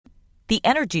The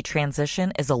energy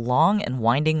transition is a long and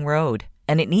winding road,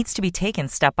 and it needs to be taken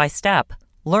step by step.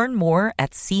 Learn more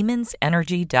at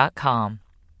SiemensEnergy.com.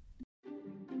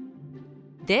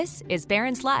 This is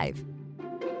Barron's Live.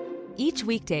 Each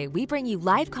weekday, we bring you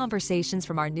live conversations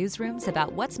from our newsrooms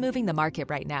about what's moving the market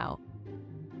right now.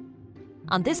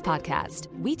 On this podcast,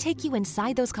 we take you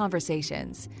inside those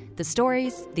conversations, the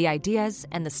stories, the ideas,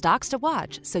 and the stocks to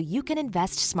watch so you can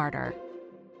invest smarter.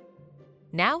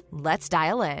 Now, let's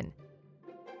dial in.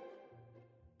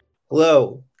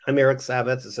 Hello, I'm Eric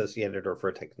Savitz, Associate Editor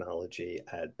for Technology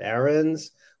at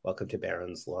Barron's. Welcome to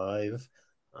Barron's Live.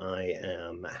 I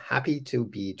am happy to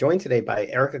be joined today by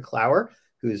Erica Klauer,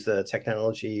 who's the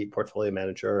Technology Portfolio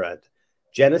Manager at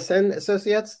Jennison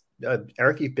Associates.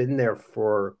 Eric, you've been there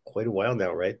for quite a while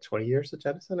now, right? 20 years at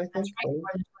Jennison, I think? That's right, more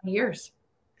than 20 years.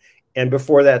 And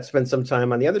before that, spent some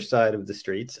time on the other side of the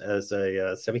streets as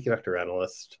a semiconductor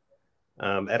analyst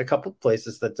at a couple of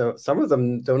places that some of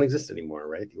them don't exist anymore,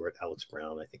 right? You were at Alex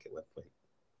Brown, I think, at one point.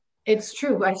 It's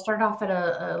true. I started off at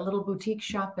a little boutique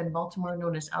shop in Baltimore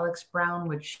known as Alex Brown,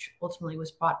 which ultimately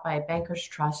was bought by Bankers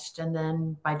Trust and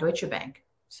then by Deutsche Bank.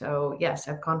 So yes,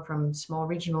 I've gone from small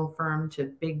regional firm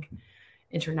to big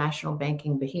international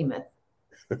banking behemoth.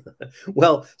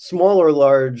 Well, small or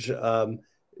large, no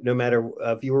matter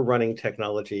if you were running a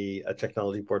technology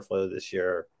portfolio this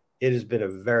year, it has been a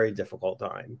very difficult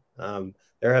time.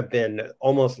 There have been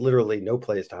almost literally no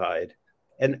place to hide.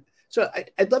 And so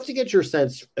I'd love to get your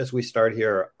sense as we start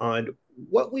here on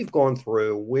what we've gone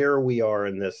through, where we are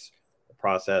in this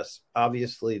process.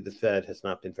 Obviously, the Fed has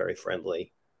not been very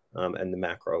friendly, and the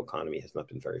macro economy has not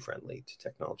been very friendly to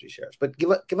technology shares. But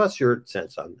give us your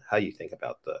sense on how you think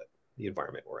about the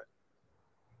environment we're in.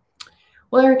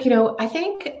 Well, Eric, I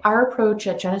think our approach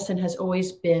at Jennison has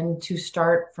always been to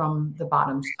start from the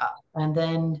bottoms up, and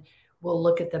then we'll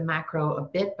look at the macro a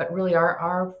bit, but really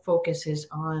our focus is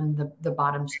on the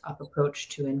bottoms up approach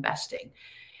to investing.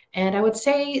 And I would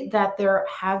say that there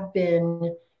have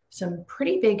been some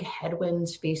pretty big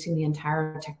headwinds facing the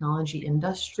entire technology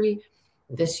industry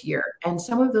this year, and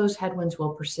some of those headwinds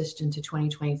will persist into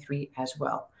 2023 as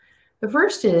well. The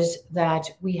first is that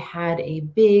we had a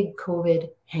big COVID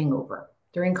hangover.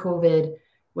 During COVID,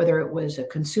 whether it was a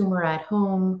consumer at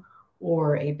home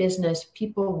or a business,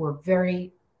 people were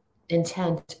very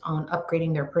intent on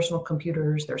upgrading their personal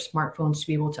computers, their smartphones to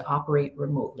be able to operate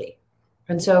remotely.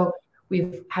 And so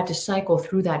we've had to cycle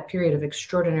through that period of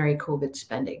extraordinary COVID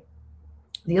spending.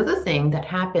 The other thing that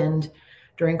happened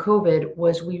during COVID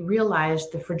was we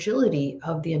realized the fragility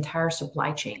of the entire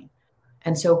supply chain.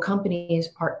 And so companies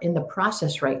are in the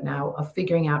process right now of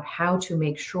figuring out how to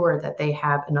make sure that they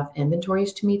have enough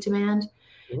inventories to meet demand,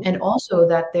 and also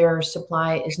that their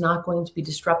supply is not going to be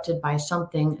disrupted by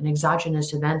an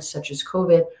exogenous event such as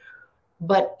COVID.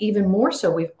 But even more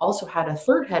so, we've also had a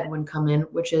third headwind come in,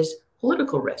 which is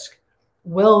political risk.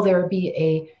 Will there be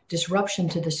a disruption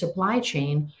to the supply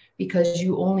chain because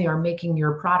you only are making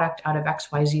your product out of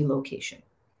XYZ location?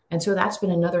 And so that's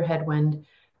been another headwind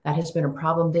that has been a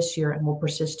problem this year and will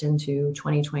persist into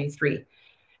 2023.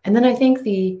 And then I think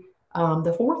the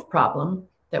fourth problem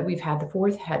that we've had, the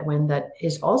fourth headwind that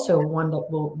is also one that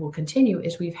will continue,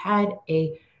 is we've had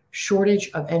a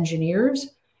shortage of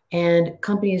engineers, and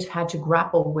companies have had to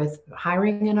grapple with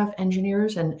hiring enough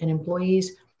engineers and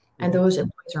employees, and those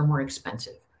employees are more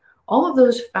expensive. All of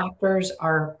those factors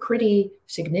are pretty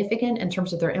significant in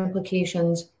terms of their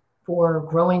implications for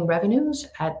growing revenues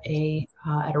at a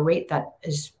rate that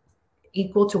is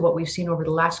equal to what we've seen over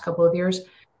the last couple of years.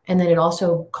 And then it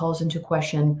also calls into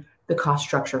question the cost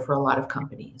structure for a lot of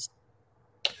companies.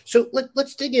 So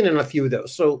let's dig in on a few of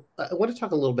those. So I want to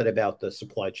talk a little bit about the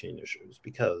supply chain issues,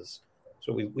 because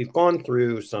we've gone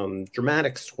through some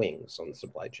dramatic swings on the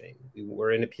supply chain. We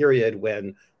were in a period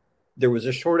when there was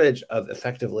a shortage of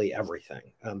effectively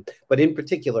everything, but in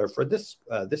particular for this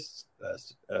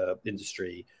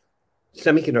industry,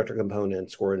 semiconductor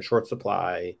components were in short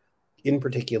supply. In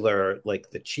particular, like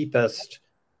the cheapest,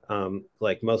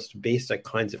 most basic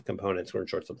kinds of components were in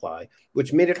short supply,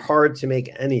 which made it hard to make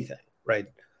anything, right?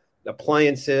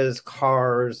 Appliances,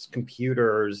 cars,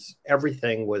 computers,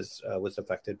 everything was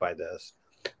affected by this.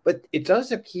 But it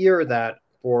does appear that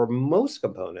for most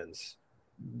components,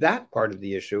 that part of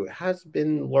the issue has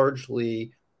been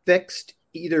largely fixed,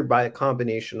 either by a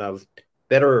combination of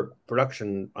better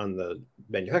production on the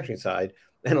manufacturing side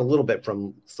and a little bit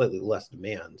from slightly less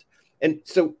demand. And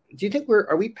so do you think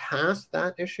are we past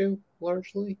that issue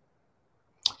largely?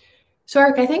 So,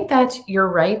 Eric, I think that you're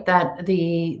right that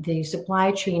the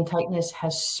supply chain tightness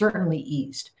has certainly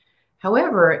eased.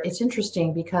 However, it's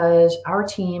interesting because our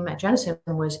team at Jennison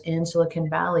was in Silicon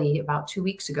Valley about 2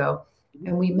 weeks ago,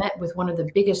 and we met with one of the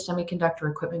biggest semiconductor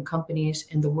equipment companies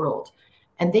in the world.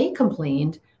 And they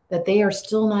complained that they are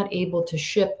still not able to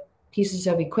ship pieces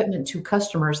of equipment to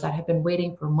customers that have been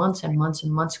waiting for months and months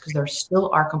and months because there still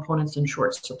are components in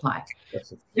short supply.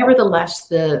 Nevertheless,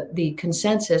 the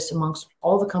consensus amongst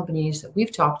all the companies that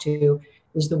we've talked to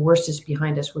is the worst is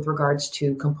behind us with regards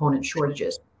to component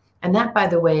shortages. And that, by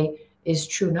the way, is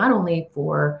true not only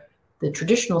for the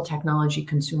traditional technology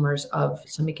consumers of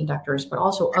semiconductors, but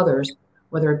also others,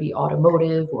 whether it be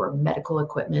automotive or medical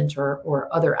equipment or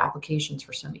other applications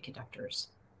for semiconductors.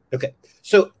 Okay.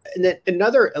 So and then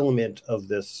another element of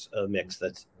this mix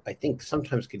that's, I think,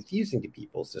 sometimes confusing to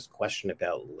people is this question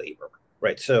about labor,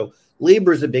 right? So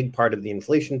labor is a big part of the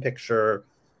inflation picture.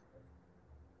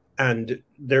 And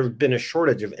there's been a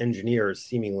shortage of engineers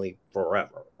seemingly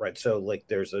forever, right? So like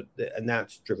and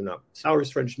that's driven up salaries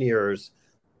for engineers.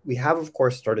 We have, of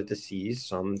course, started to see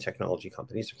some technology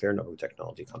companies, a fair number of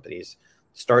technology companies,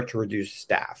 start to reduce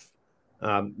staff.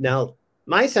 Now,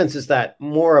 my sense is that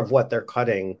more of what they're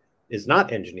cutting is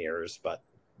not engineers, but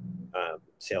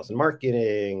sales and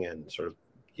marketing and sort of,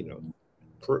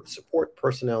 support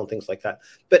personnel and things like that.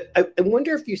 But I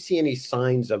wonder if you see any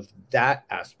signs of that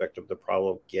aspect of the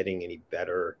problem getting any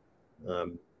better.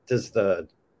 It's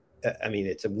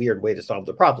a weird way to solve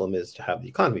the problem is to have the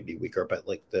economy be weaker, but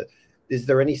is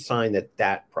there any sign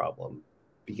that problem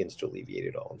begins to alleviate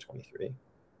at all in 23?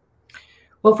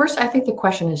 Well, first, I think the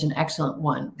question is an excellent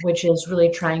one, which is really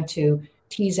trying to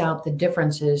tease out the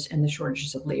differences in the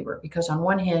shortages of labor. Because on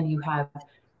one hand, you have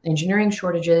engineering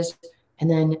shortages, and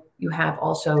then you have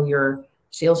also your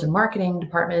sales and marketing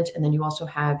department, and then you also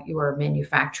have your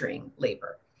manufacturing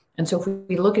labor. And so if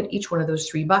we look at each one of those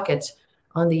three buckets,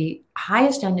 on the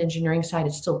highest end engineering side,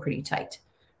 it's still pretty tight.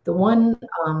 The one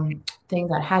thing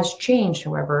that has changed,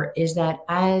 however, is that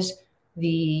as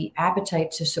the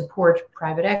appetite to support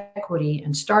private equity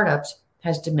and startups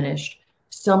has diminished,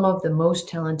 some of the most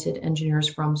talented engineers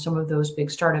from some of those big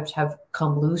startups have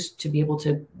come loose to be able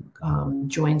to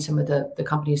join some of the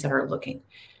companies that are looking.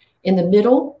 In the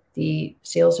middle, the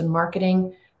sales and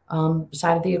marketing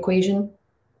side of the equation,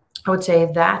 I would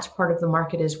say that part of the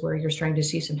market is where you're starting to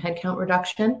see some headcount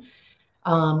reduction.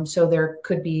 So there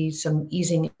could be some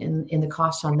easing in the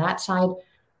costs on that side.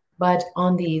 But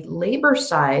on the labor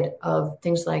side of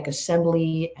things like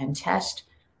assembly and test,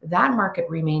 that market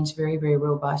remains very, very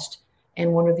robust.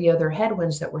 And one of the other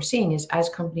headwinds that we're seeing is as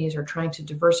companies are trying to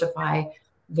diversify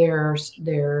their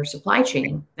supply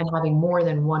chain and having more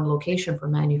than one location for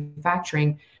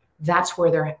manufacturing, that's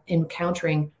where they're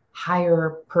encountering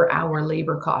higher per hour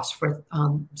labor costs for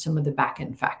some of the back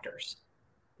end factors.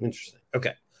 Interesting.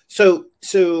 Okay. So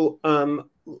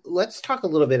let's talk a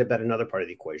little bit about another part of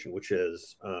the equation, which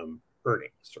is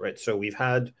earnings, right? So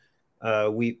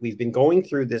we've been going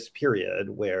through this period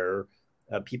where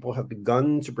people have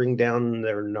begun to bring down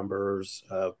their numbers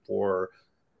for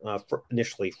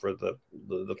initially for the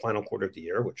final quarter of the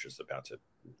year, which is about to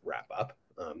wrap up,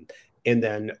 and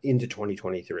then into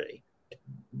 2023.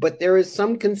 But there is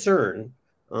some concern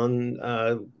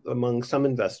among some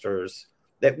investors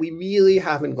that we really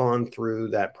haven't gone through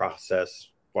that process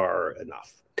far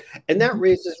enough. And that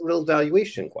raises real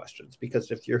valuation questions, because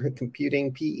if you're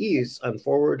computing PEs on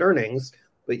forward earnings,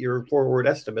 but your forward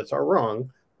estimates are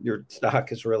wrong, your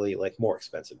stock is really more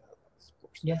expensive.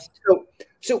 Yes.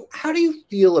 So how do you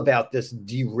feel about this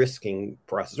de-risking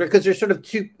process? Right? Because there's sort of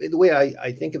two, the way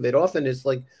I think of it often is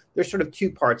there's sort of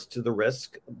two parts to the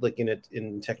risk,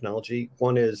 in technology.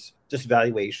 One is just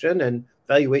valuation, and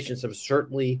valuations have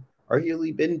certainly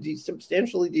arguably been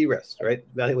substantially de-risked, right?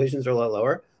 Valuations are a lot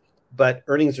lower, but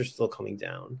earnings are still coming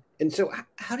down. And so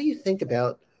how do you think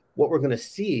about what we're going to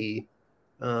see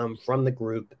from the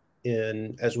group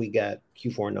as we get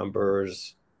Q4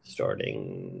 numbers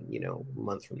starting, a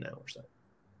month from now or so?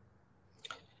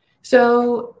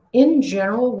 So in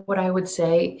general, what I would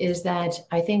say is that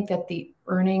I think that the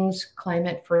earnings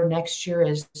climate for next year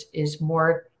is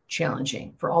more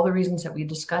challenging for all the reasons that we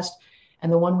discussed.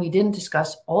 And the one we didn't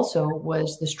discuss also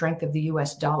was the strength of the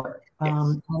US dollar,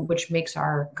 yes, which makes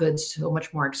our goods so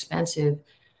much more expensive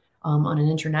on an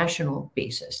international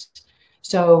basis.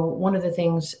 So one of the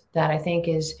things that I think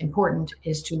is important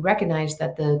is to recognize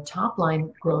that the top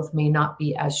line growth may not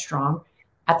be as strong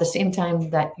at the same time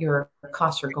that your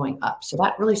costs are going up. So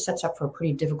that really sets up for a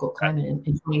pretty difficult climate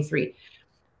in 23.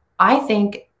 I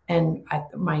think, and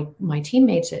my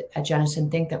teammates at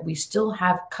Jennison think that we still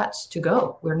have cuts to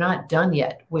go. We're not done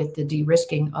yet with the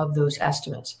de-risking of those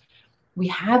estimates. We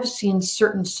have seen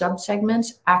certain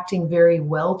subsegments acting very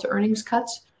well to earnings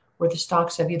cuts, where the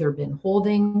stocks have either been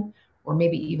holding or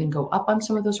maybe even go up on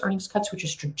some of those earnings cuts, which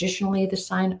is traditionally the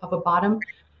sign of a bottom.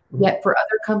 Yet for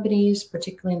other companies,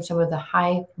 particularly in some of the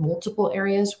high multiple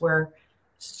areas where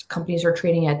companies are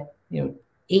trading at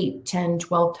 8, 10,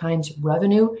 12 times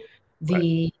revenue,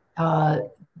 the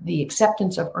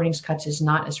acceptance of earnings cuts is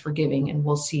not as forgiving, and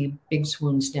we'll see big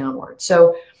swoons downward.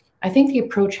 So I think the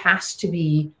approach has to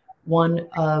be one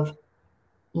of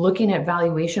looking at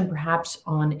valuation, perhaps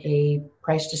on a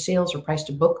price to sales or price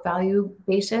to book value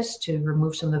basis to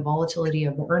remove some of the volatility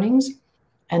of the earnings,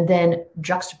 and then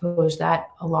juxtapose that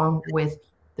along with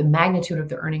the magnitude of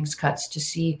the earnings cuts to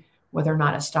see whether or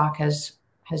not a stock has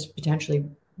potentially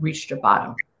reached a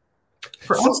bottom.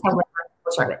 For us, however,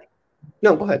 sorry.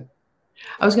 No, go ahead.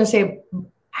 I was going to say,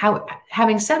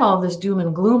 having said all this doom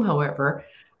and gloom, however,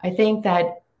 I think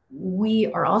that we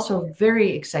are also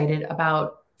very excited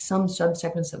about some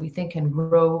subsegments that we think can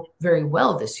grow very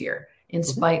well this year in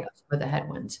spite of the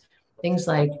headwinds. Things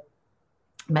like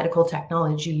medical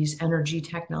technologies, energy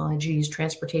technologies,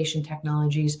 transportation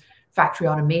technologies, factory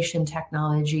automation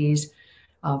technologies,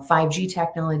 5G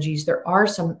technologies. There are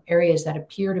some areas that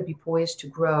appear to be poised to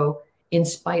grow in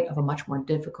spite of a much more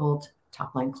difficult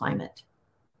top-line climate.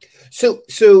 So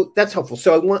that's helpful.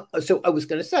 So I was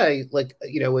going to say,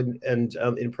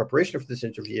 in preparation for this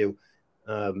interview,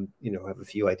 I have a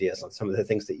few ideas on some of the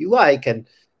things that you like, and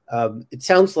it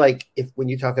sounds like when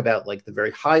you talk about like the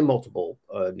very high multiple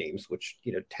names, which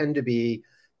tend to be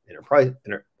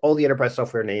all the enterprise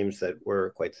software names that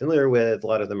we're quite familiar with, a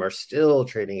lot of them are still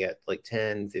trading at like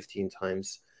 10, 15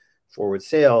 times forward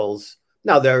sales.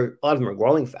 Now a lot of them are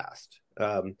growing fast.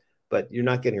 But you're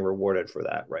not getting rewarded for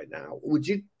that right now. Would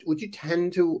you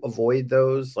tend to avoid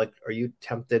those? Like, are you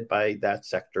tempted by that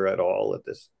sector at all at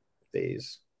this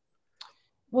phase?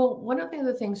 Well, one of the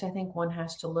other things I think one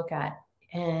has to look at,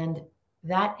 and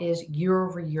that is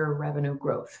year-over-year revenue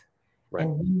growth. Right.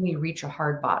 And when we reach a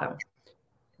hard bottom.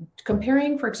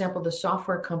 Comparing, for example, the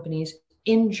software companies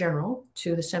in general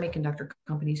to the semiconductor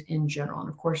companies in general. And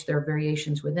of course, there are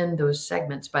variations within those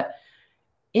segments, but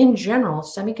in general,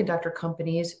 semiconductor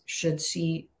companies should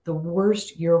see the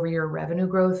worst year-over-year revenue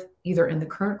growth either in the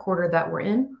current quarter that we're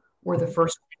in or the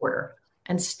first quarter.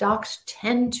 And stocks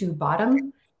tend to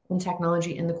bottom in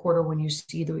technology in the quarter when you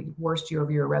see the worst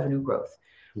year-over-year revenue growth.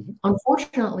 Mm-hmm.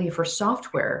 Unfortunately for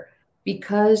software,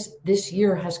 because this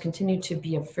year has continued to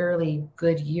be a fairly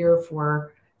good year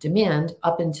for demand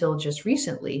up until just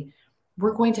recently,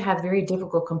 we're going to have very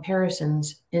difficult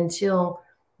comparisons until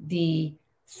the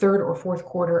third or fourth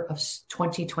quarter of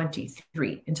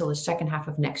 2023, until the second half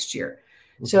of next year.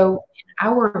 Mm-hmm. So in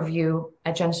our view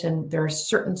at Jennison, there are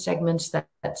certain segments that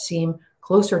seem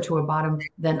closer to a bottom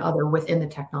than other within the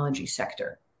technology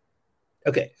sector.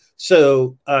 Okay.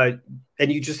 So, and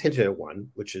you just hinted at one,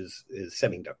 which is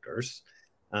semiconductors.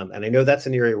 And I know that's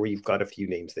an area where you've got a few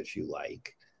names that you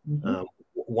like. Mm-hmm.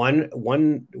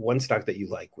 One stock that you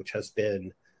like, which has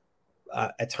been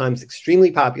at times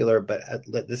extremely popular, but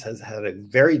this has had a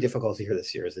very difficult year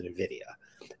this year, is NVIDIA.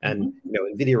 And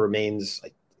NVIDIA remains, I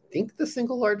think, the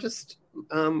single largest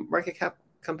market cap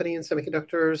company in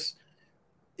semiconductors.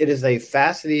 It is a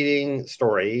fascinating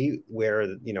story where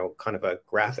kind of a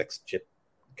graphics chip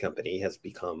company has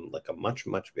become like a much,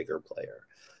 much bigger player.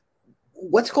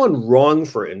 What's gone wrong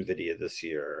for NVIDIA this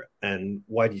year, and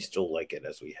why do you still like it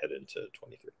as we head into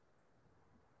 23?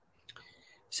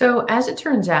 So as it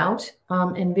turns out,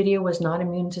 NVIDIA was not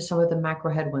immune to some of the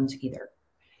macro headwinds either.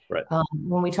 Right.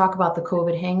 When we talk about the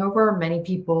COVID hangover, many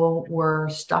people were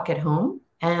stuck at home.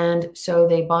 And so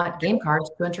they bought game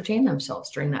cards to entertain themselves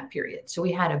during that period. So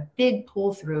we had a big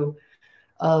pull through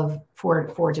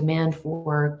for demand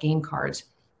for game cards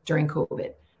during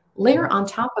COVID. Layer on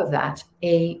top of that,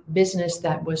 a business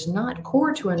that was not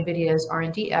core to NVIDIA's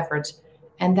R&D efforts,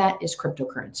 and that is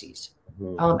cryptocurrencies.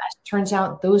 As it turns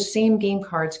out, those same game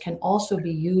cards can also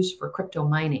be used for crypto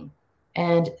mining.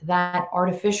 And that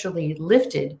artificially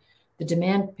lifted the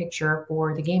demand picture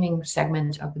for the gaming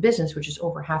segment of the business, which is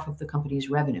over half of the company's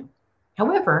revenue.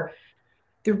 However,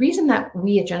 the reason that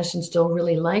we at Jennison still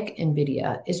really like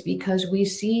NVIDIA is because we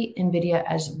see NVIDIA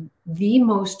as the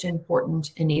most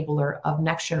important enabler of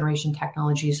next generation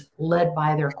technologies led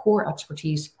by their core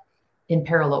expertise in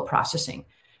parallel processing.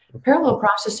 Parallel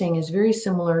processing is very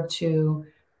similar to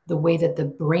the way that the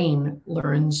brain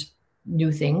learns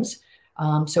new things.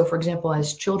 So for example,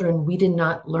 as children, we did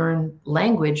not learn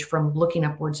language from looking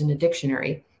up words in a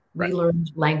dictionary. Right. We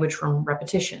learned language from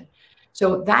repetition.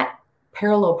 So that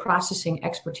parallel processing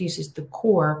expertise is the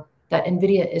core that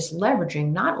NVIDIA is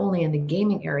leveraging, not only in the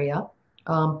gaming area,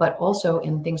 but also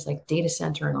in things like data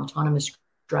center and autonomous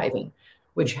driving,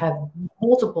 which have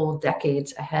multiple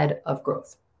decades ahead of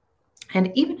growth. And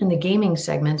even in the gaming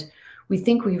segment, we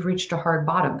think we've reached a hard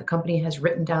bottom. The company has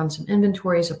written down some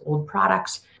inventories of old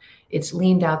products. It's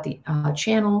leaned out the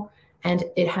channel, and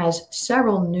it has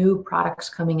several new products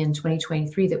coming in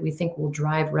 2023 that we think will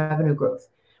drive revenue growth.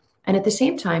 And at the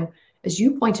same time, as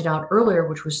you pointed out earlier,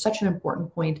 which was such an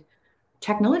important point,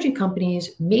 technology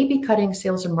companies may be cutting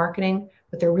sales and marketing,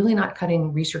 but they're really not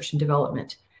cutting research and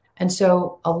development. And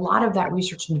so a lot of that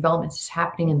research and development is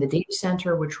happening in the data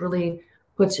center, which really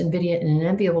puts NVIDIA in an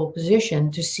enviable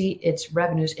position to see its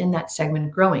revenues in that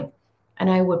segment growing. And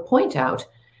I would point out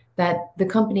that the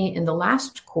company in the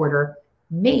last quarter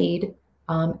made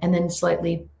and then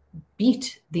slightly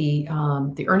beat the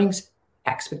earnings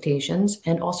expectations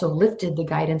and also lifted the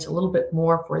guidance a little bit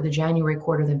more for the January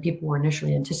quarter than people were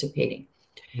initially anticipating.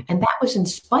 And that was in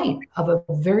spite of a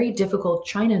very difficult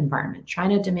China environment.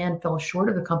 China demand fell short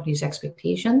of the company's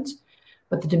expectations,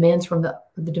 but the demand from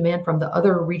the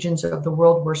other regions of the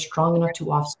world were strong enough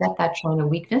to offset that China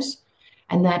weakness,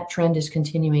 and that trend is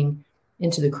continuing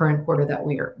into the current quarter that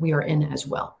we are in as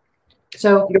well.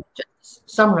 So, just to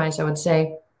summarize, I would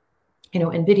say,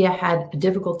 NVIDIA had a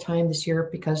difficult time this year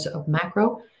because of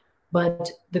macro, but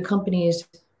the company's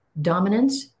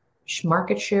dominance,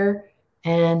 market share,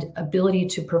 and ability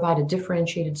to provide a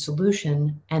differentiated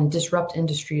solution and disrupt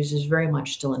industries is very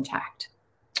much still intact.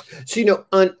 So,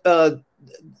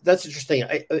 that's interesting.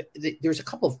 There's a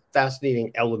couple of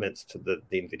fascinating elements to the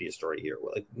NVIDIA story here.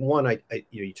 Like one,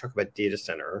 you talk about data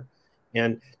center,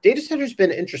 and data center has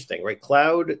been interesting, right?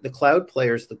 The cloud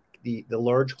players, the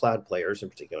large cloud players, in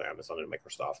particular Amazon and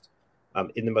Microsoft,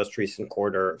 in the most recent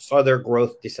quarter saw their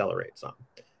growth decelerate some,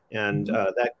 and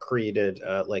that created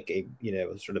like a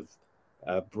sort of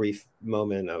a brief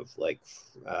moment of like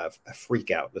a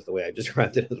freak out, was the way I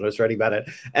described it as I was writing about it,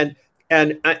 and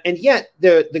yet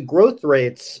the growth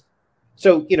rates.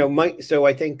 So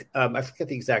I think I forget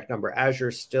the exact number.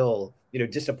 Azure still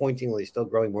disappointingly still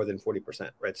growing more than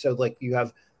 40%, right? So like you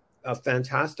have a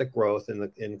fantastic growth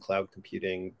in cloud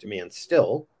computing demand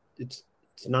still. It's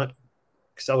not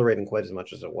accelerating quite as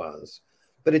much as it was,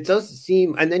 but it does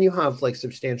seem. And then you have like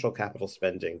substantial capital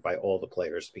spending by all the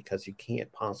players, because you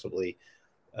can't possibly,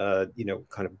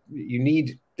 you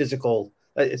need physical.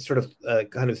 It's sort of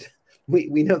kind of.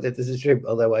 We know that this is true,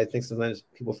 although I think sometimes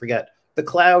people forget. The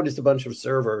cloud is a bunch of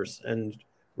servers and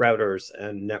routers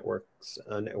and networks,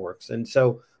 and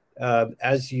so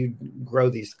as you grow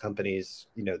these companies,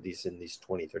 these in these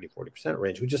 20, 30, 40%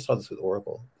 range. We just saw this with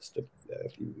Oracle just a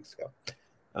few weeks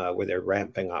ago, where they're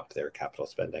ramping up their capital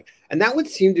spending, and that would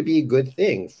seem to be a good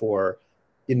thing for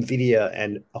NVIDIA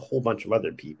and a whole bunch of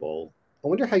other people. I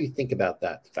wonder how you think about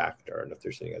that factor, and if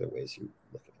there's any other ways you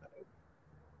look at it.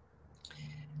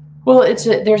 Well,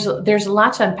 there's a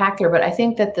lot to unpack there, but I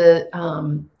think that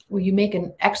you make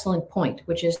an excellent point,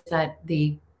 which is that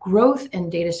the growth in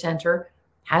data center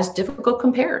has difficult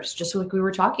compares, just like we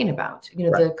were talking about.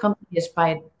 Right. The company is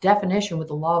by definition, with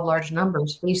the law of large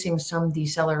numbers, facing some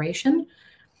deceleration,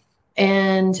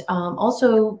 and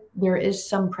also there is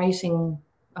some pricing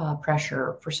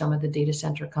pressure for some of the data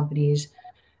center companies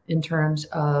in terms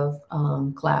of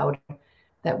cloud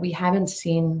that we haven't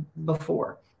seen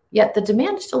before. Yet the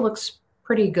demand still looks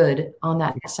pretty good on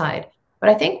that side. But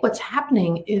I think what's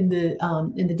happening in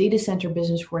the data center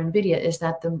business for NVIDIA is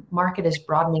that the market is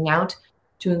broadening out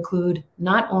to include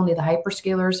not only the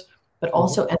hyperscalers, but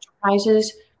also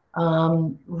enterprises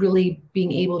really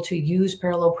being able to use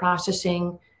parallel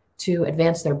processing to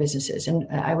advance their businesses. And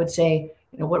I would say,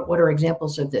 what are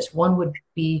examples of this? One would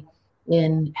be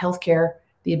in healthcare,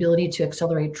 the ability to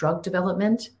accelerate drug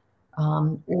development,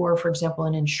 or, for example,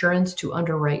 in insurance to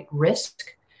underwrite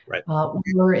risk, right.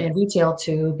 Or in retail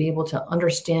to be able to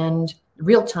understand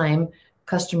real-time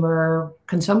customer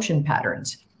consumption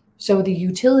patterns. So the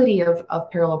utility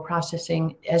of parallel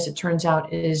processing, as it turns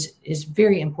out, is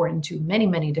very important to many,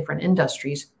 many different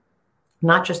industries,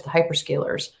 not just the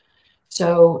hyperscalers.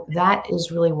 So that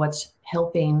is really what's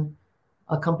helping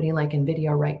a company like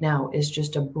NVIDIA right now, is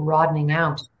just a broadening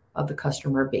out of the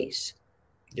customer base.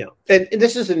 Yeah, and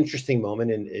this is an interesting moment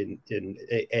in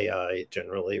AI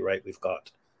generally, right?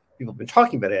 People have been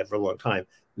talking about AI for a long time.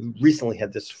 We recently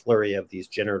had this flurry of these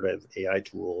generative AI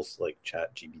tools like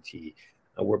ChatGPT,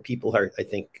 where people are, I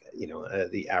think,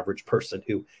 the average person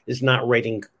who is not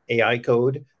writing AI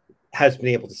code has been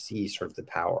able to see sort of the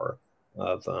power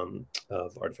of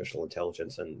artificial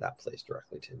intelligence, and that plays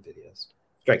directly to NVIDIA's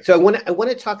strength. So I want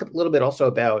to talk a little bit also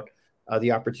about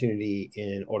the opportunity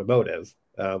in automotive.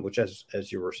 Which,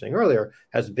 as you were saying earlier,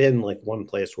 has been like one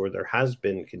place where there has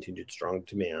been continued strong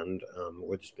demand,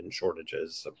 where there's been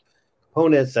shortages of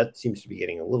components. That seems to be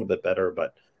getting a little bit better,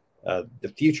 but the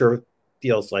future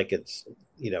feels like it's,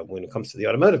 when it comes to the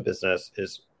automotive business,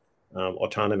 is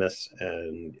autonomous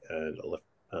and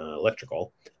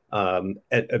electrical, and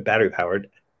battery powered.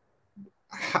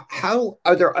 How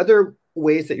are there other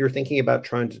ways that you're thinking about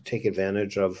trying to take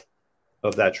advantage of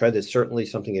that trend? Is certainly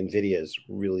something NVIDIA is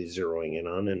really zeroing in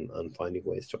on finding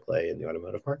ways to play in the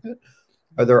automotive market.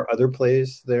 Are there other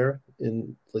plays there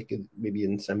maybe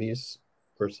in semis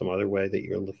or some other way that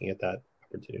you're looking at that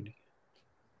opportunity?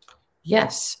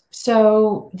 Yes.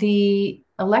 So the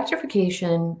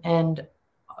electrification and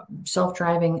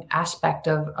self-driving aspect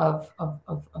of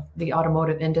the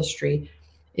automotive industry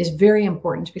is very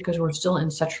important because we're still in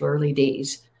such early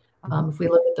days. If we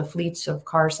look at the fleets of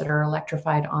cars that are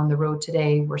electrified on the road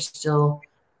today, we're still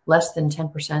less than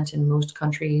 10% in most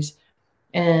countries.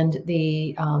 And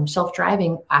the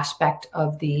self-driving aspect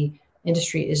of the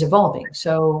industry is evolving.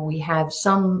 So we have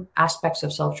some aspects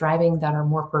of self-driving that are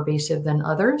more pervasive than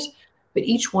others, but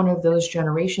each one of those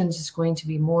generations is going to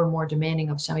be more and more demanding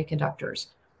of semiconductors.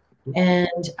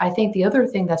 And I think the other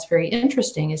thing that's very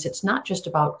interesting is it's not just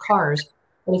about cars,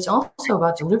 but it's also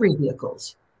about delivery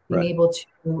vehicles, being able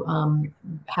to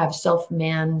have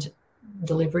self-manned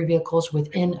delivery vehicles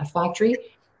within a factory,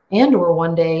 and or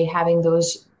one day having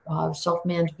those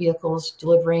self-manned vehicles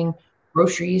delivering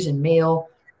groceries and mail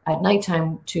at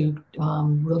nighttime to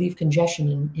relieve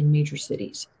congestion in major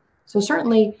cities. So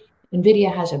certainly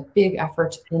NVIDIA has a big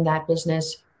effort in that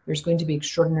business. There's going to be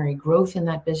extraordinary growth in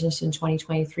that business in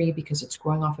 2023 because it's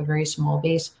growing off a very small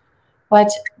base. But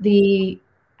the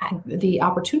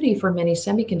opportunity for many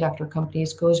semiconductor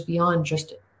companies goes beyond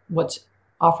just what's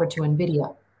offered to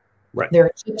NVIDIA. Right. There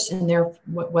are chips in there,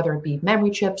 whether it be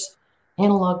memory chips,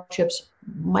 analog chips,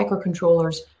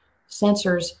 microcontrollers,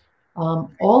 sensors.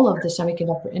 All of the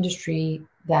semiconductor industry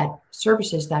that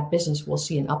services that business will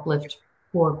see an uplift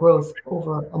for growth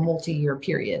over a multi-year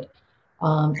period.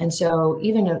 And so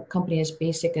even a company as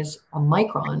basic as a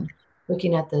Micron,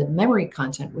 looking at the memory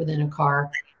content within a car,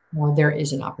 there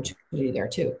is an opportunity there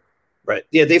too. Right.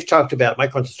 Yeah,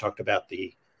 Micron has talked about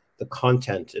the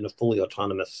content in a fully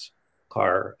autonomous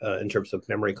car in terms of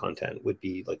memory content would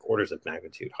be like orders of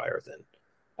magnitude higher than,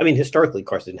 historically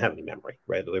cars didn't have any memory,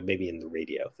 right? Or maybe in the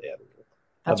radio they had.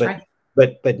 That's right.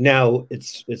 But now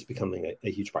it's becoming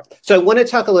a huge part. So I want to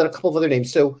talk a couple of other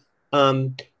names. So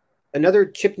another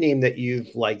chip name that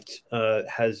you've liked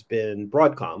has been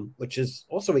Broadcom, which is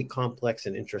also a complex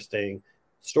and interesting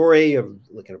story of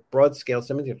looking at a broad scale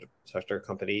semiconductor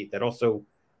company that also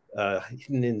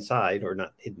hidden inside, or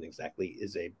not hidden exactly,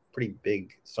 is a pretty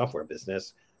big software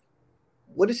business.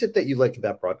 What is it that you like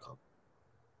about Broadcom?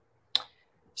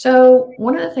 So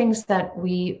one of the things that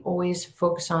we always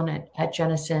focus on at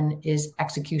Jennison is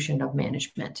execution of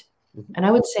management. Mm-hmm. And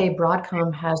I would say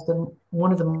Broadcom has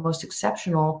one of the most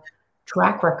exceptional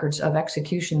track records of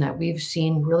execution that we've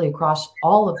seen really across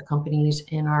all of the companies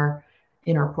in our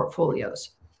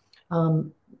portfolios.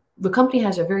 The company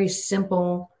has a very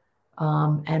simple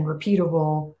and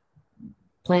repeatable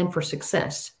plan for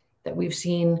success that we've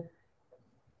seen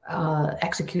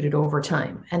executed over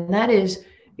time. And that is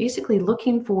basically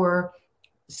looking for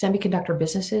semiconductor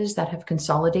businesses that have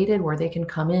consolidated, where they can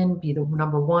come in, be the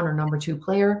number one or number two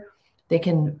player. They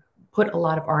can put a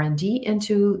lot of R&D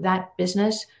into that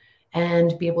business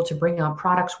and be able to bring out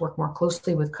products, work more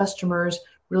closely with customers,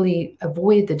 really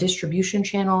avoid the distribution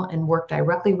channel and work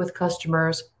directly with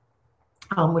customers,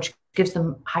 which gives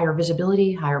them higher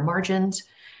visibility, higher margins.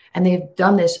 And they've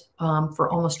done this for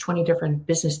almost 20 different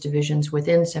business divisions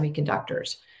within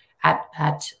semiconductors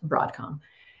at Broadcom.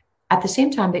 At the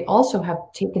same time, they also have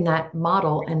taken that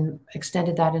model and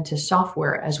extended that into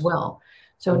software as well.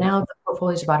 So now the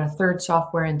portfolio is about a third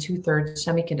software and 2/3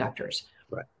 semiconductors.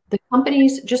 Right. The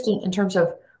companies, just in terms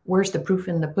of where's the proof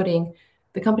in the pudding,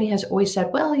 the company has always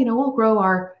said, well, we'll grow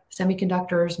our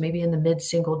semiconductors maybe in the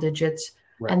mid-single digits.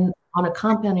 Right. And on a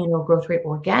compound annual growth rate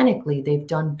organically, they've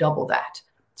done double that.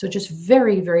 So just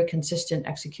very, very consistent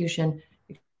execution,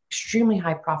 extremely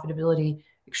high profitability,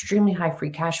 extremely high free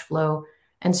cash flow.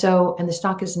 And the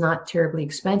stock is not terribly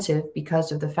expensive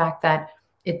because of the fact that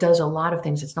it does a lot of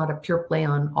things. It's not a pure play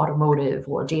on automotive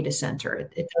or data center.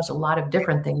 It does a lot of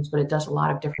different things, but it does a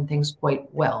lot of different things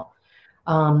quite well.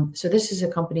 So this is a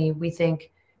company we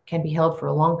think can be held for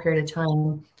a long period of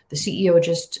time. The CEO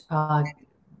just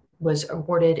was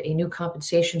awarded a new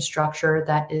compensation structure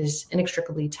that is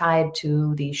inextricably tied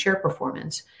to the share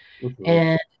performance. Mm-hmm.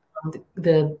 And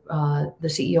the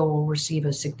CEO will receive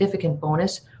a significant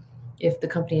bonus if the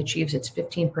company achieves its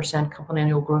 15% compound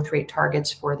annual growth rate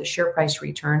targets for the share price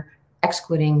return,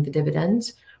 excluding the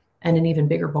dividends, and an even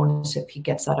bigger bonus if he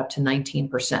gets that up to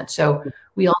 19%. So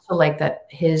we also like that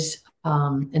his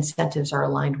incentives are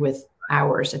aligned with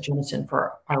ours at Jennison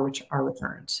for our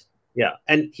returns. Yeah,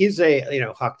 and he's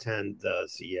Hock Tan, the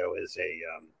CEO, is a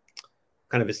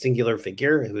kind of a singular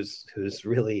figure who's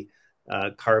really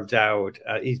carved out.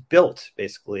 He's built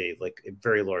basically like a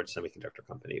very large semiconductor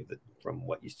company from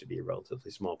what used to be a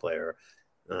relatively small player.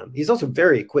 He's also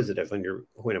very acquisitive on your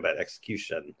point about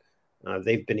execution.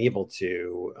 They've been able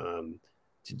to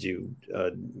do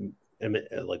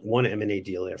like one M&A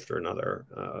deal after another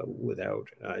without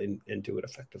and do it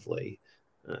effectively.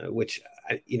 Which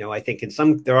I think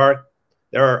there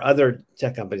are other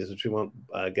tech companies, which we won't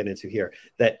get into here,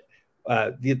 that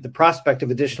the prospect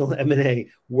of additional M&A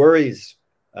worries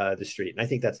the street, and I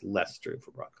think that's less true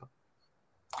for Broadcom.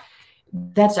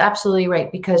 That's absolutely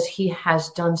right, because he has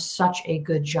done such a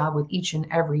good job with each and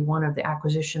every one of the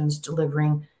acquisitions,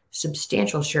 delivering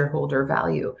substantial shareholder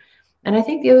value. And I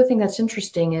think the other thing that's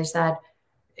interesting is that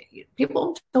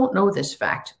people don't know this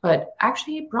fact, but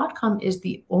actually Broadcom is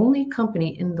the only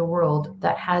company in the world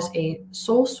that has a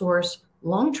sole source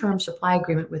long-term supply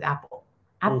agreement with Apple.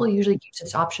 Apple usually keeps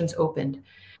its options open.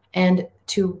 And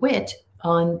to wit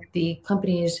on the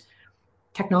company's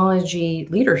technology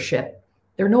leadership,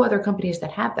 there are no other companies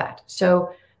that have that.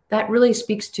 So that really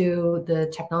speaks to the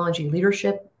technology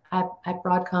leadership at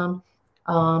Broadcom,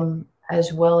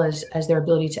 as well as their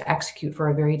ability to execute for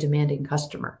a very demanding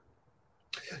customer.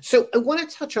 So I want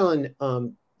to touch on,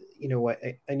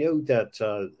 I know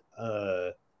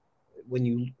that when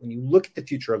you look at the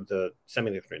future of the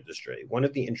semiconductor industry, one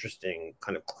of the interesting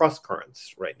kind of cross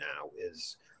currents right now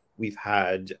is we've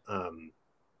had a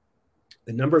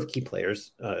number of key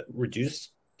players reduce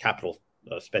capital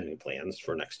spending plans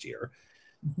for next year.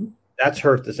 Mm-hmm. That's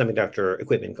hurt the semiconductor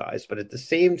equipment guys, but at the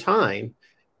same time,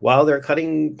 while they're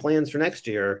cutting plans for next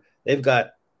year,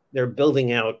 they're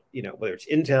building out, whether it's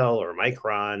Intel or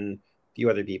Micron, a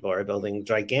few other people are building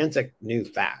gigantic new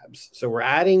fabs. So we're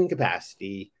adding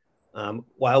capacity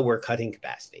while we're cutting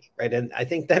capacity, right? And I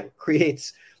think that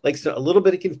creates a little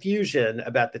bit of confusion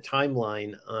about the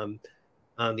timeline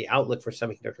on the outlook for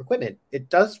semiconductor equipment. It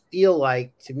does feel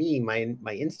like, to me,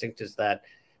 my instinct is that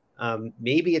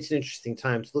maybe it's an interesting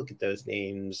time to look at those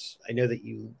names. I know that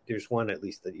there's one at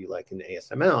least that you like in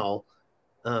ASML.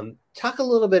 Talk a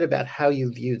little bit about how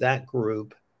you view that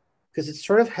group, because it's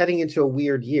sort of heading into a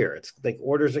weird year. It's like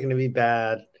orders are going to be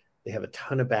bad. They have a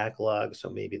ton of backlog, so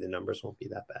maybe the numbers won't be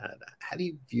that bad. How do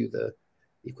you view the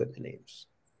equipment names?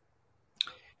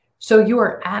 So you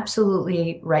are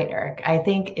absolutely right, Eric. I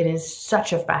think it is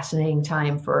such a fascinating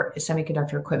time for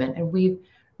semiconductor equipment, and we've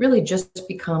really just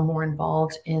become more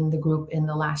involved in the group in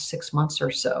the last 6 months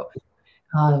or so,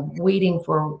 waiting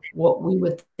for what we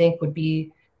would think would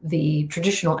be the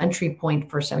traditional entry point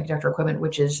for semiconductor equipment,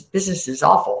 which is business is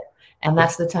awful, and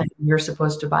that's the time you're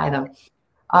supposed to buy them.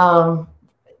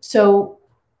 So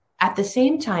at the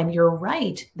same time, you're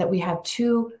right that we have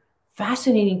two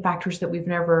fascinating factors that we've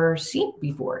never seen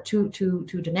before, two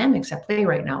dynamics at play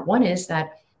right now. One is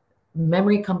that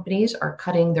memory companies are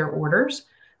cutting their orders,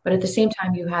 but at the same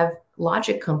time, you have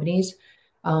logic companies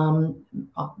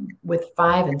with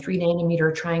 5 and 3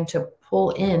 nanometer trying to pull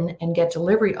in and get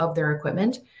delivery of their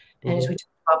equipment. And as we talked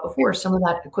about before, some of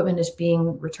that equipment is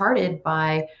being retarded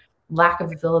by lack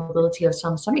of availability of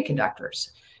some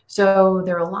semiconductors. So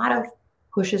there are a lot of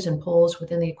pushes and pulls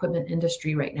within the equipment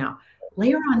industry right now.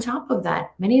 Layer on top of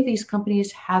that, many of these companies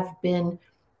have been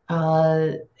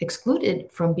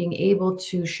excluded from being able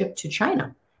to ship to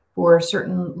China for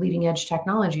certain leading edge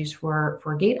technologies, for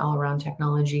gate-all-around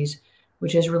technologies,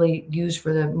 which is really used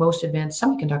for the most advanced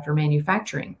semiconductor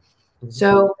manufacturing. Mm-hmm.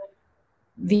 So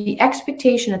the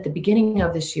expectation at the beginning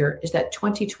of this year is that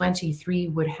 2023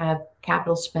 would have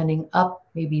capital spending up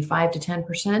maybe 5 to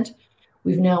 10%.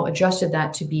 We've now adjusted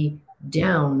that to be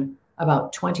down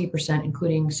about 20%,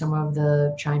 including some of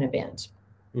the China bans.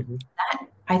 Mm-hmm. That,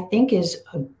 I think, is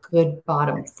a good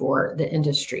bottom for the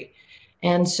industry.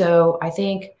 And so I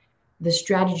think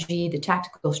the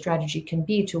tactical strategy can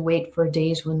be to wait for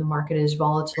days when the market is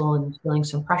volatile and feeling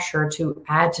some pressure to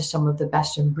add to some of the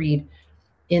best in breed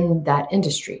in that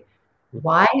industry.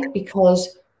 Why?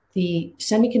 Because the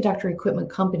semiconductor equipment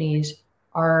companies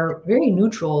are very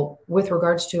neutral with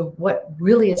regards to what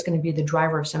really is going to be the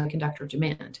driver of semiconductor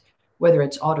demand, whether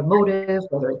it's automotive,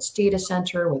 whether it's data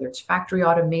center, whether it's factory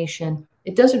automation.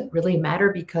 It doesn't really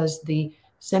matter because the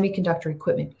semiconductor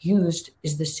equipment used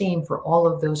is the same for all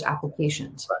of those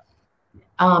applications.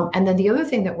 And then the other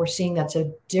thing that we're seeing that's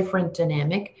a different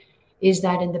dynamic is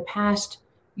that in the past,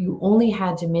 you only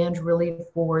had demand really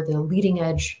for the leading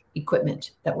edge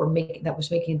equipment that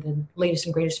was making the latest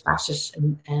and greatest, fastest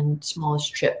and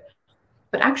smallest chip.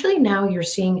 But actually now you're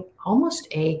seeing almost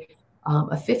a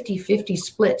 50-50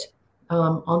 split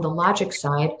on the logic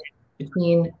side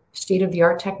between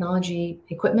state-of-the-art technology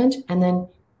equipment, and then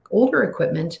older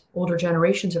equipment, older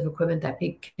generations of equipment that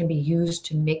can be used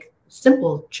to make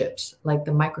simple chips like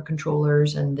the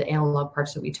microcontrollers and the analog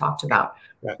parts that we talked about.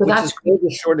 Right. So Which that's is where the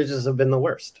shortages have been the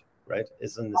worst, right?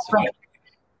 Isn't this right?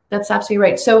 That's absolutely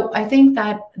right. So I think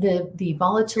that the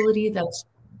volatility that's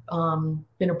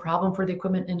been a problem for the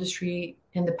equipment industry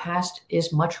in the past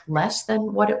is much less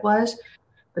than what it was.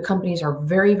 The companies are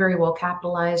very, very well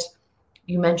capitalized.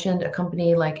 You mentioned a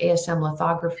company like ASM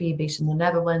Lithography based in the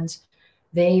Netherlands.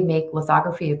 They make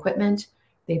lithography equipment.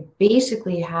 They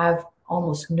basically have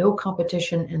almost no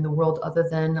competition in the world other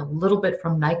than a little bit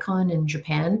from Nikon in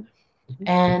Japan. Mm-hmm.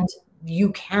 And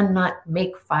you cannot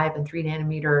make 5 and 3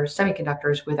 nanometer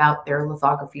semiconductors without their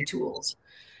lithography tools.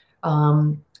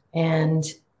 And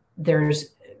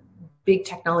there's big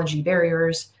technology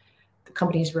barriers. The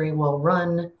company is very well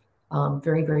run,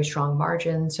 very, very strong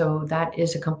margin. So that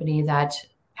is a company that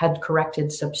had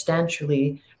corrected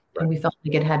substantially. And we felt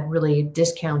like it had really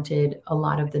discounted a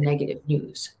lot of the negative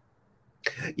news.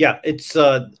 Yeah, it's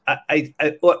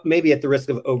maybe at the risk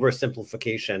of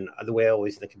oversimplification, the way I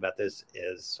always think about this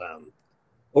is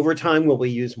over time, will we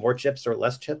use more chips or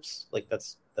less chips? Like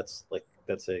that's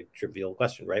a trivial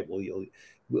question, right?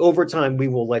 Over time, we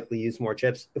will likely use more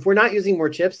chips. If we're not using more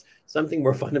chips, something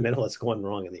more fundamental is going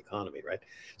wrong in the economy, right?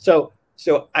 So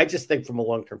I just think from a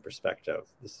long-term perspective,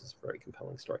 this is a very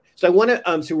compelling story. So I want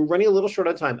to, so we're running a little short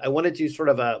on time. I want to do sort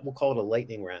of we'll call it a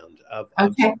lightning round of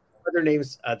other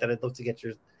names that I'd love to get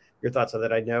your thoughts on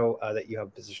that I know that you have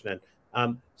a position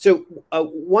in. So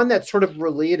one that's sort of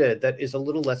related, that is a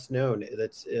little less known,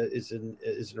 that's is in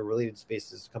a related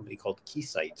space, is a company called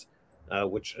Keysight,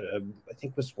 which I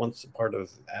think was once a part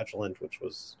of Agilent, which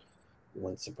was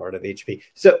once a part of HP.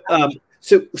 So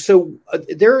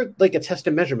they're like a test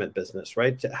and measurement business,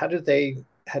 right?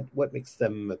 What makes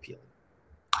them appealing?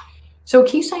 So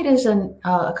Keysight is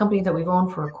a company that we've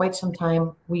owned for quite some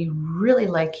time. We really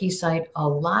like Keysight a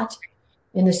lot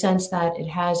in the sense that it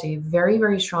has a very,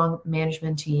 very strong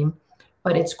management team,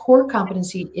 but its core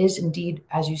competency is indeed,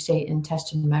 as you say, in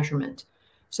test and measurement.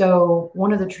 So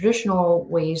one of the traditional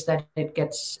ways that it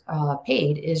gets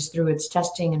paid is through its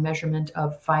testing and measurement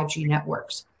of 5G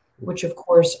networks, which of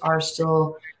course are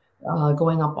still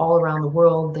going up all around the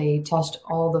world. They test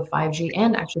all the 5G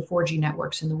and actually 4G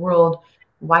networks in the world,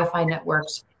 Wi-Fi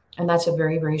networks, and that's a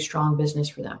very, very strong business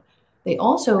for them. They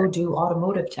also do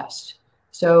automotive tests.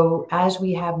 So as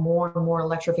we have more and more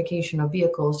electrification of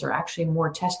vehicles, there are actually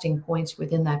more testing points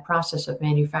within that process of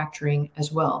manufacturing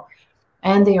as well.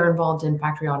 And they are involved in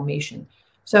factory automation.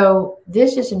 So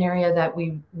this is an area that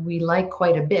we like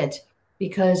quite a bit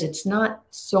because it's not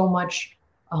so much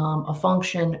a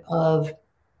function of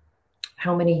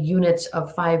how many units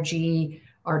of 5G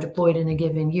are deployed in a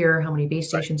given year, how many base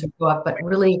stations go up, but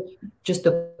really just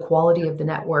the quality of the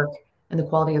network and the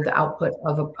quality of the output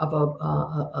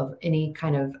of any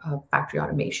kind of factory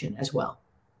automation as well.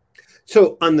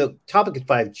 So on the topic of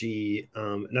 5G,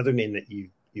 another name that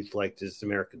you've liked is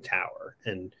American Tower,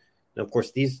 and of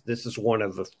course this is one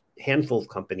of a handful of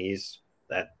companies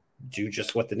that do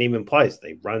just what the name implies.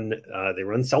 They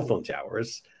run cell phone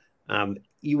towers.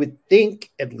 You would think,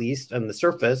 at least on the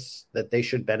surface, that they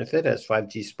should benefit as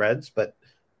 5G spreads, but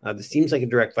this seems like a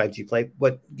direct 5G play.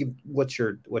 What's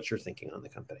your thinking on the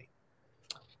company?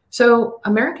 So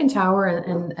American Tower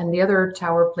and the other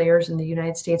tower players in the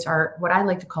United States are what I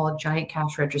like to call giant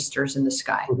cash registers in the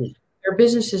sky. Mm-hmm. Their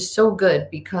business is so good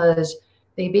because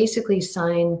they basically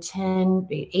sign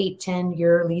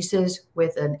 8-10-year leases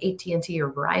with an AT&T or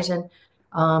Verizon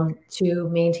to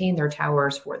maintain their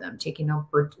towers for them, taking out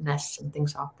bird nests and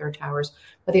things off their towers.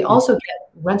 But they also get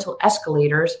rental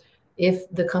escalators if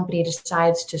the company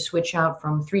decides to switch out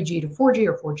from 3G to 4G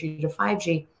or 4G to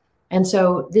 5G. And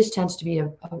so this tends to be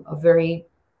a very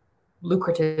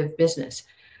lucrative business.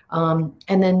 And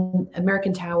then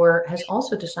American Tower has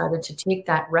also decided to take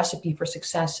that recipe for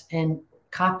success and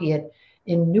copy it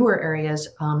in newer areas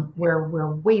where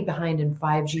we're way behind in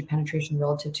 5G penetration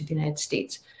relative to the United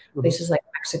States. Mm-hmm. Places like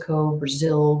Mexico,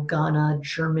 Brazil, Ghana,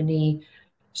 Germany,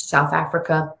 South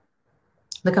Africa.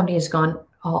 The company has gone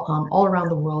all around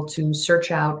the world to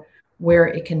search out where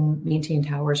it can maintain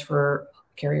towers for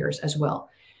carriers as well.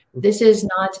 This is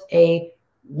not a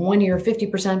 1 year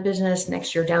 50% business,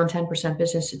 next year down 10%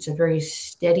 business. It's a very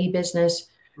steady business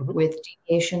with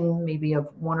deviation maybe of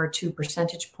 1 or 2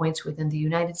 percentage points within the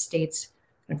United States,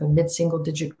 kind of a mid-single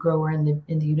digit grower in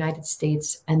the United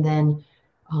States, and then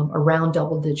around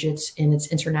double digits in its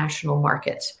international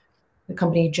markets. The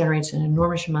company generates an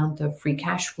enormous amount of free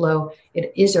cash flow.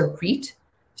 It is a REIT,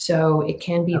 so it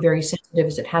can be very sensitive,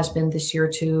 as it has been this year,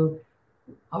 to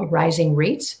rising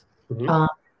rates.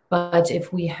 But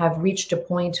if we have reached a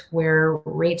point where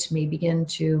rates may begin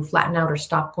to flatten out or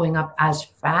stop going up as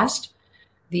fast,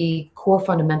 the core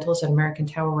fundamentals at American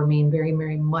Tower remain very,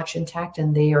 very much intact.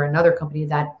 And they are another company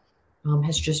that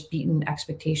has just beaten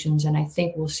expectations. And I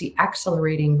think we'll see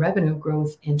accelerating revenue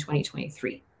growth in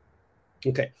 2023.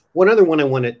 Okay. One other one I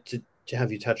wanted to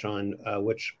have you touch on,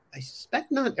 which I suspect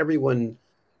not everyone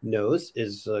knows,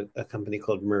 is a company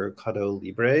called Mercado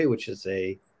Libre, which is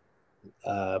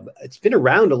it's been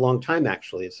around a long time,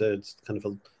 actually. It's kind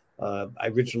of I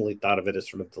originally thought of it as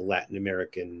sort of the Latin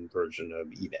American version of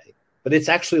eBay, but it's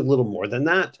actually a little more than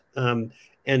that.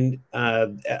 And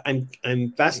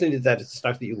I'm fascinated that it's a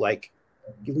stock that you like.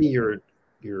 Give me your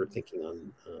thinking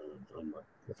on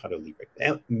Mercado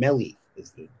Libre. MELI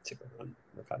is the ticker on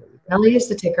Mercado Libre. MELI is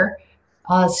the ticker.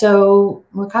 So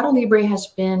Mercado Libre has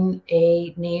been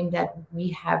a name that we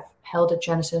have held at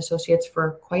Jennison Associates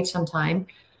for quite some time.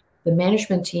 The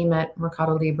management team at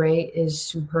Mercado Libre is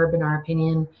superb in our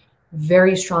opinion,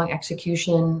 very strong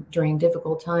execution during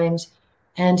difficult times.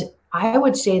 And I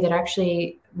would say that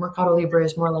actually Mercado Libre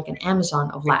is more like an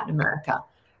Amazon of Latin America.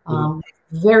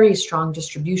 Very strong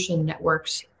distribution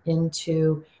networks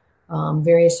into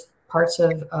various parts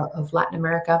of Latin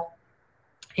America.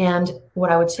 And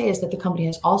what I would say is that the company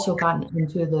has also gotten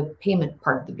into the payment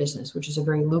part of the business, which is a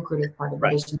very lucrative part of the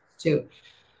business too.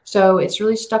 So it's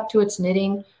really stuck to its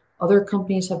knitting. Other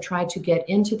companies have tried to get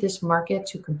into this market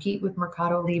to compete with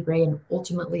Mercado Libre and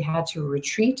ultimately had to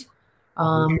retreat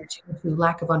due to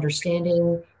lack of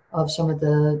understanding of some of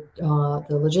the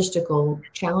logistical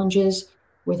challenges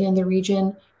within the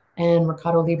region. And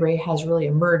Mercado Libre has really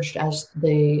emerged as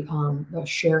the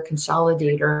share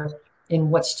consolidator in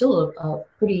what's still a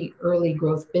pretty early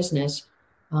growth business.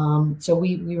 So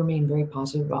we remain very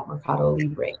positive about Mercado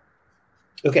Libre.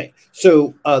 Okay,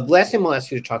 so the last thing I'll ask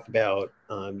you to talk about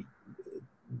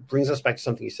brings us back to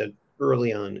something you said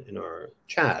early on in our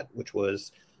chat, which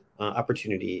was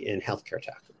opportunity in healthcare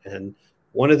tech. And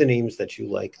one of the names that you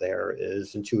like there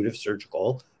is Intuitive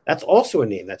Surgical. That's also a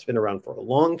name that's been around for a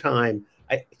long time.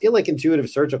 I feel like Intuitive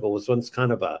Surgical was once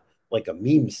kind of a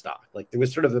meme stock. Like there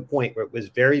was sort of a point where it was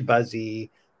very buzzy.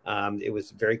 It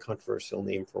was a very controversial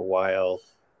name for a while.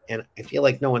 And I feel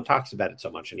like no one talks about it so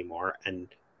much anymore. And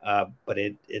but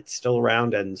it's still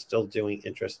around and still doing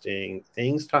interesting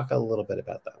things. Talk a little bit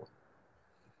about that one.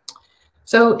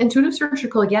 So Intuitive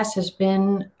Surgical, yes, has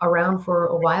been around for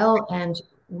a while, and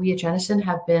we at Jennison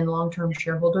have been long-term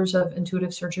shareholders of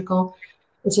Intuitive Surgical.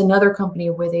 It's another company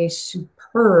with a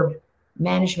superb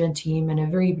management team and a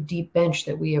very deep bench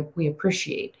that we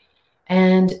appreciate.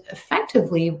 And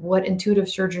effectively, what Intuitive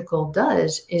Surgical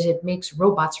does is it makes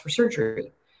robots for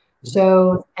surgery.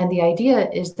 So, and the idea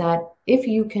is that if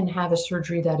you can have a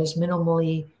surgery that is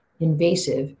minimally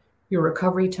invasive, your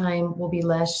recovery time will be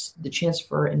less, the chance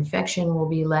for infection will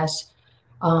be less.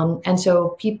 And so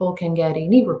people can get a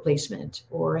knee replacement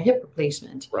or a hip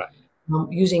replacement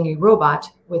using a robot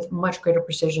with much greater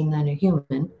precision than a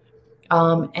human.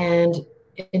 And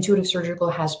Intuitive Surgical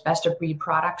has best of breed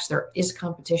products. There is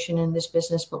competition in this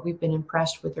business, but we've been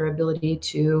impressed with their ability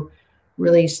to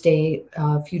really stay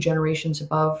a few generations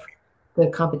above the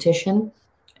competition.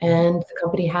 And the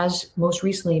company has most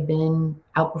recently been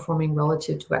outperforming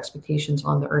relative to expectations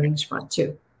on the earnings front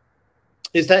too.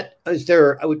 Is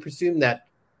there, I would presume that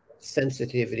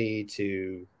sensitivity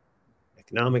to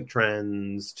economic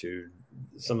trends, to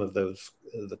some of the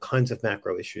kinds of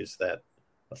macro issues that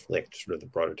afflict sort of the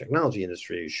broader technology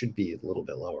industry should be a little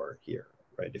bit lower here,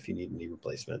 right? If you need a knee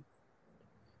replacement.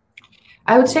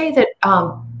 I would say that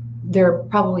there are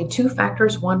probably two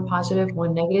factors, one positive,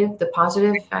 one negative. The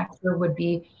positive factor would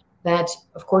be that,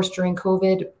 of course, during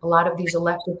COVID, a lot of these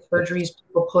elective surgeries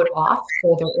people put off.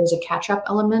 So there is a catch-up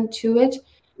element to it.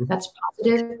 That's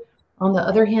positive. On the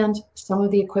other hand, some of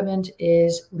the equipment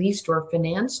is leased or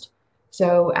financed.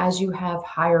 So as you have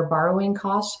higher borrowing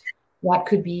costs, that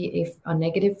could be a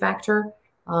negative factor.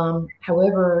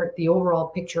 However, the overall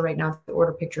picture right now, the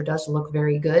order picture does look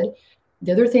very good.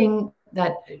 The other thing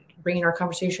that, bringing our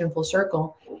conversation full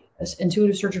circle, is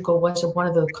Intuitive Surgical was one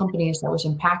of the companies that was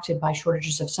impacted by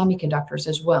shortages of semiconductors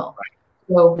as well.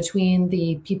 So between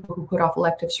the people who put off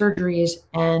elective surgeries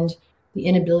and the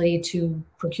inability to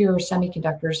procure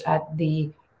semiconductors at the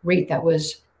rate that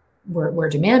was where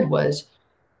demand was,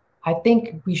 I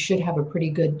think we should have a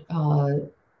pretty good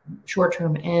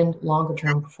short-term and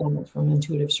longer-term performance from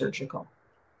Intuitive Surgical.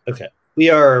 Okay. We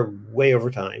are way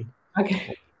over time.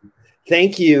 Okay.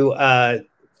 Thank you,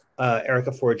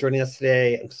 Erica, for joining us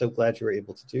today. I'm so glad you were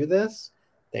able to do this.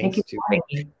 Thank you for having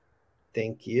me.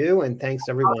 Thank you. And thanks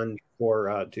everyone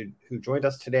who joined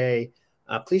us today.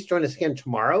 Please join us again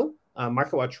tomorrow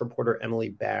MarketWatch reporter Emily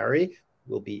Barry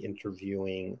will be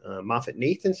interviewing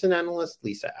MoffettNathanson analyst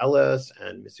Lisa Ellis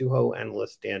and Mizuho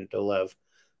analyst Dan Dolev,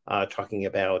 talking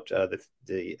about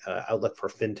the outlook for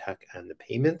fintech and the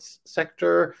payments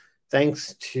sector.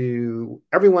 Thanks to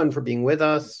everyone for being with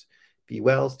us. Be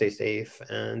well, stay safe,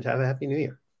 and have a happy new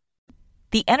year.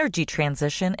 The energy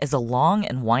transition is a long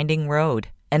and winding road,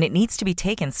 and it needs to be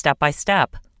taken step by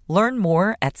step. Learn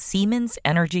more at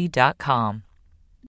SiemensEnergy.com.